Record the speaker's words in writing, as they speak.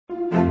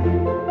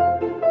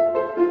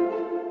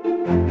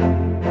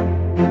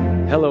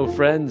Hello,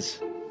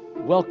 friends.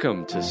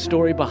 Welcome to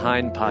Story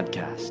Behind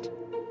Podcast.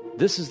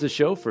 This is the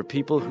show for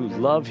people who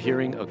love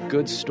hearing a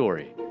good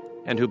story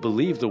and who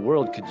believe the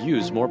world could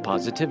use more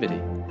positivity.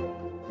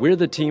 We're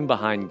the team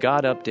behind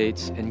God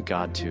Updates and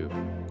GodTube,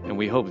 and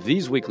we hope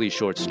these weekly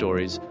short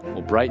stories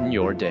will brighten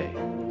your day.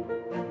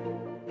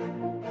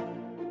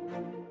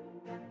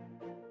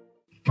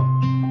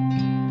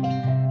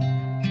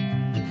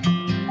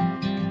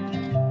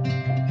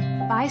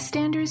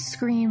 Bystanders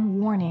scream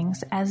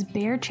warnings as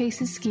bear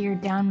chases skier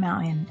down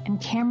mountain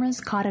and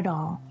cameras caught it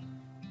all.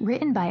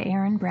 Written by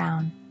Aaron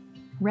Brown.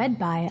 Read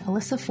by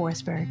Alyssa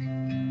Forsberg.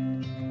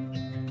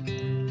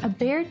 A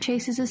bear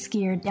chases a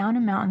skier down a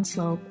mountain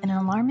slope in an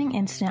alarming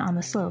incident on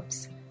the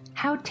slopes.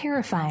 How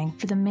terrifying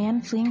for the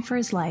man fleeing for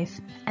his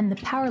life and the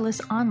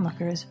powerless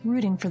onlookers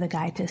rooting for the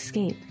guy to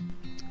escape.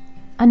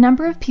 A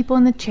number of people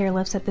in the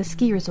chairlifts at the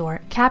ski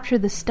resort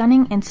captured the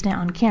stunning incident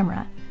on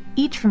camera,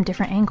 each from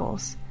different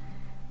angles.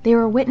 They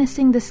were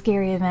witnessing the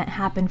scary event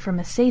happen from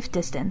a safe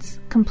distance,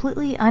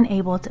 completely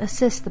unable to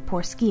assist the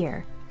poor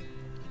skier.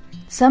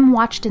 Some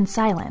watched in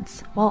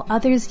silence, while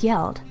others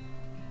yelled.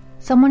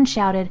 Someone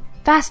shouted,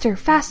 "Faster,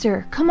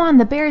 faster! Come on,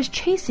 the bear is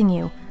chasing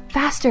you!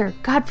 Faster!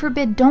 God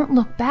forbid, don't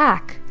look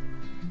back!"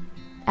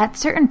 At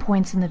certain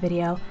points in the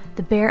video,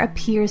 the bear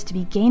appears to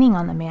be gaining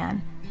on the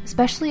man,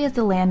 especially as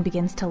the land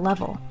begins to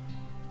level.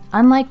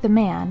 Unlike the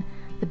man,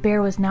 the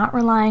bear was not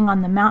relying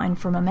on the mountain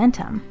for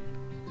momentum.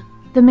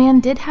 The man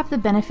did have the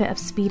benefit of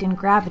speed and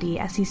gravity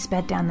as he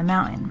sped down the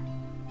mountain.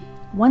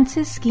 Once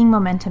his skiing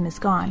momentum is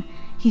gone,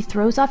 he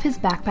throws off his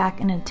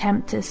backpack in an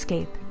attempt to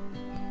escape.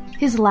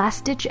 His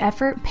last-ditch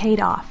effort paid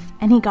off,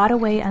 and he got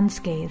away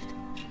unscathed.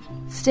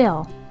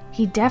 Still,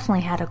 he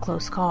definitely had a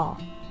close call.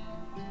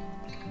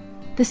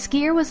 The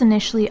skier was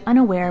initially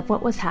unaware of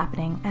what was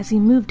happening as he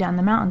moved down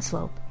the mountain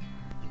slope.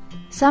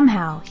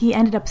 Somehow, he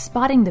ended up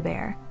spotting the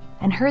bear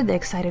and heard the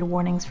excited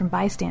warnings from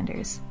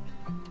bystanders.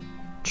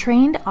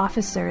 Trained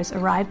officers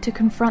arrived to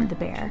confront the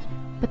bear,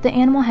 but the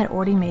animal had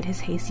already made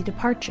his hasty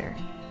departure.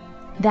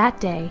 That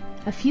day,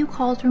 a few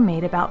calls were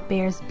made about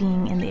bears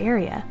being in the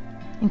area,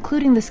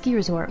 including the ski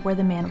resort where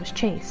the man was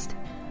chased.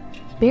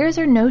 Bears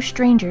are no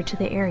stranger to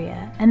the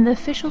area, and the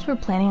officials were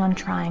planning on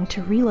trying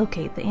to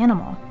relocate the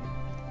animal.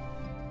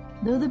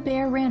 Though the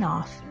bear ran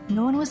off,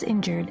 no one was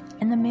injured,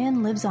 and the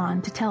man lives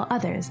on to tell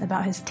others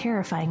about his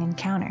terrifying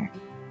encounter.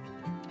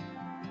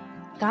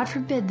 God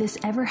forbid this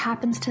ever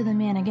happens to the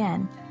man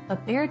again,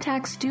 but bear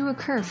attacks do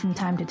occur from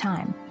time to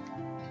time.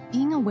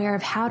 Being aware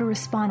of how to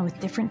respond with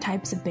different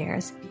types of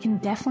bears can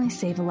definitely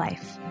save a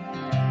life.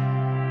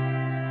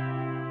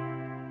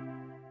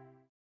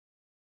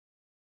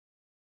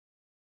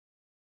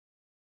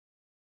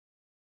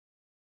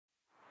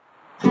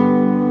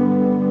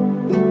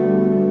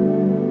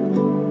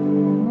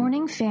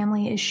 Mourning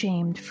family is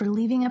shamed for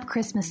leaving up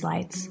Christmas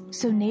lights,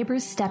 so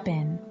neighbors step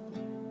in.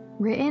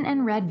 Written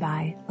and read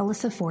by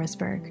Alyssa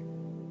Forsberg.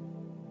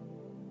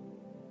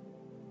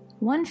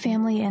 One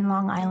family in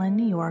Long Island,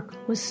 New York,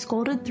 was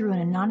scolded through an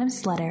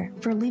anonymous letter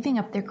for leaving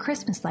up their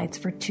Christmas lights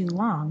for too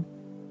long.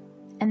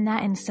 And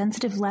that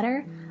insensitive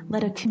letter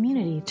led a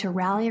community to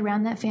rally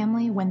around that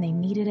family when they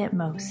needed it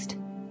most.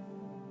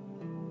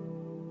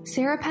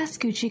 Sarah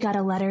Pascucci got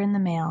a letter in the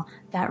mail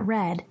that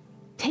read,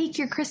 "Take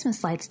your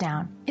Christmas lights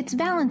down. It's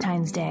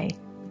Valentine's Day."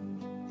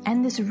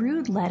 And this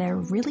rude letter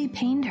really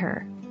pained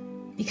her,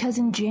 because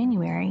in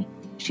January,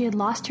 she had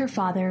lost her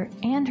father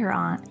and her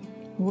aunt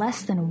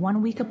less than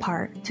 1 week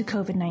apart to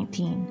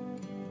COVID-19.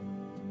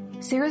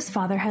 Sarah's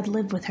father had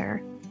lived with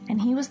her, and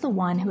he was the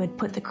one who had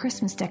put the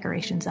Christmas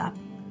decorations up.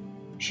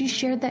 She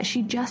shared that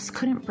she just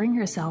couldn't bring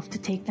herself to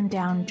take them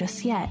down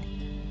just yet.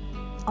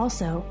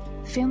 Also,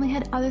 the family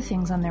had other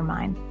things on their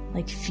mind,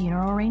 like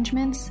funeral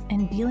arrangements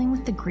and dealing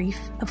with the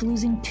grief of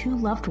losing 2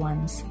 loved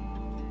ones.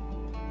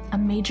 A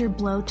major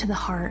blow to the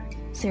heart,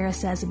 Sarah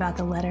says about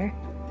the letter.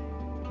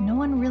 No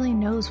one really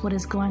knows what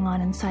is going on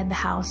inside the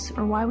house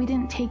or why we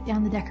didn't take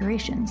down the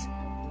decorations.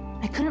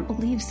 I couldn't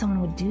believe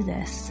someone would do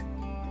this.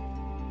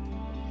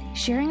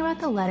 Sharing about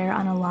the letter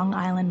on a Long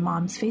Island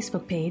mom's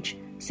Facebook page,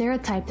 Sarah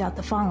typed out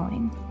the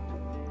following.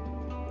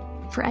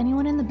 For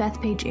anyone in the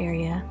Bethpage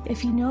area,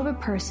 if you know of a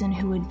person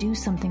who would do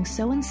something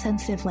so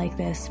insensitive like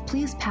this,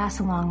 please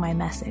pass along my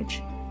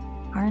message.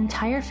 Our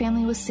entire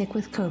family was sick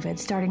with COVID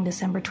starting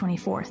December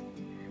 24th.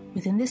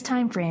 Within this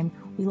time frame,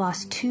 we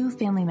lost 2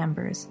 family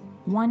members,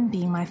 one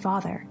being my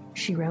father,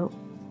 she wrote.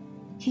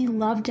 He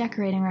loved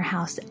decorating our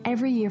house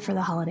every year for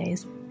the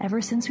holidays,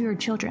 ever since we were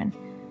children,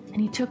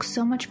 and he took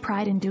so much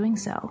pride in doing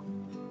so.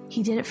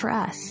 He did it for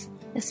us,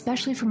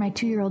 especially for my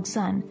 2-year-old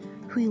son,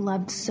 who he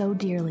loved so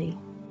dearly.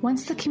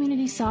 Once the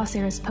community saw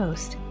Sarah's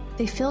post,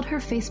 they filled her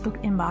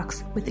Facebook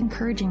inbox with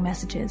encouraging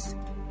messages.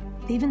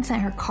 They even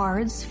sent her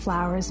cards,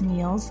 flowers,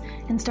 meals,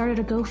 and started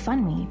a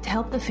GoFundMe to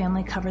help the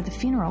family cover the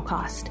funeral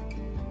cost.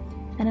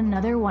 And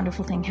another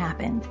wonderful thing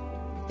happened.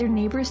 Their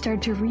neighbors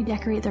started to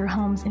redecorate their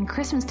homes in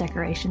Christmas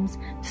decorations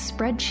to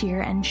spread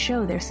cheer and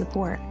show their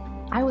support.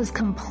 I was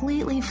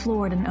completely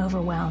floored and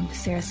overwhelmed,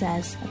 Sarah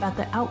says, about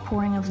the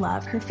outpouring of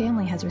love her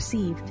family has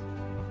received.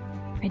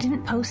 I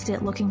didn't post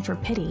it looking for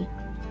pity.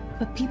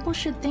 But people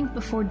should think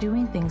before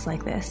doing things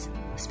like this,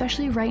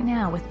 especially right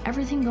now with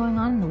everything going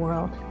on in the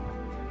world.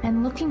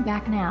 And looking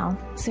back now,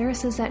 Sarah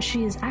says that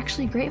she is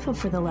actually grateful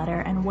for the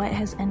letter and what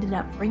has ended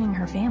up bringing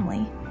her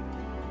family.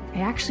 I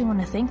actually want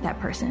to thank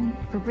that person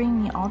for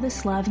bringing me all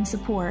this love and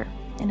support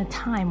in a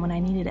time when I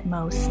needed it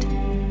most.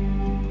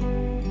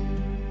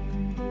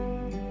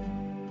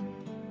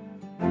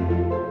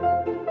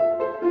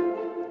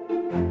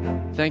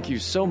 Thank you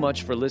so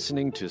much for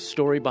listening to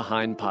Story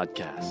Behind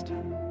Podcast.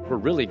 We're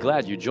really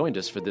glad you joined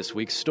us for this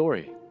week's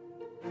story.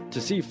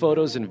 To see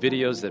photos and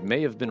videos that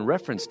may have been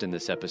referenced in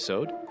this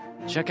episode,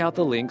 check out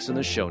the links in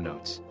the show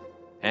notes.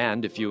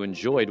 And if you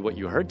enjoyed what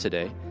you heard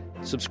today,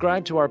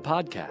 subscribe to our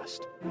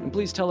podcast, and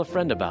please tell a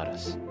friend about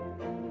us.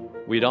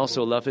 We'd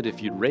also love it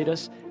if you'd rate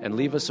us and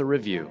leave us a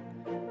review.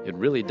 It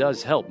really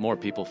does help more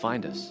people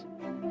find us.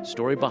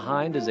 Story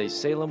Behind is a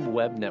Salem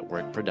Web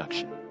Network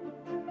production.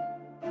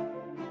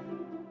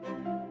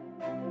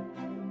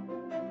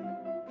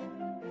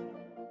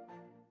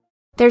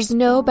 There's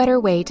no better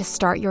way to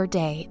start your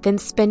day than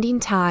spending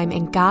time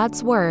in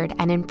God's Word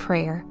and in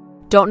prayer.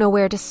 Don't know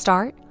where to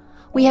start?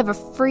 We have a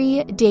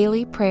free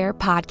daily prayer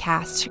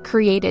podcast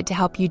created to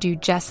help you do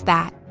just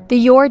that. The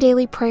Your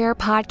Daily Prayer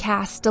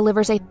podcast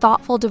delivers a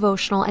thoughtful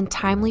devotional and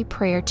timely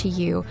prayer to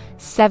you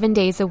 7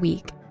 days a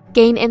week.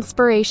 Gain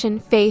inspiration,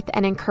 faith,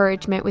 and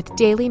encouragement with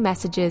daily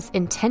messages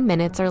in 10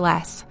 minutes or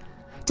less.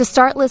 To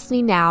start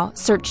listening now,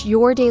 search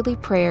Your Daily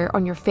Prayer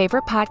on your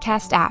favorite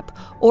podcast app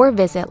or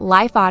visit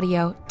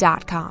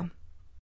lifeaudio.com.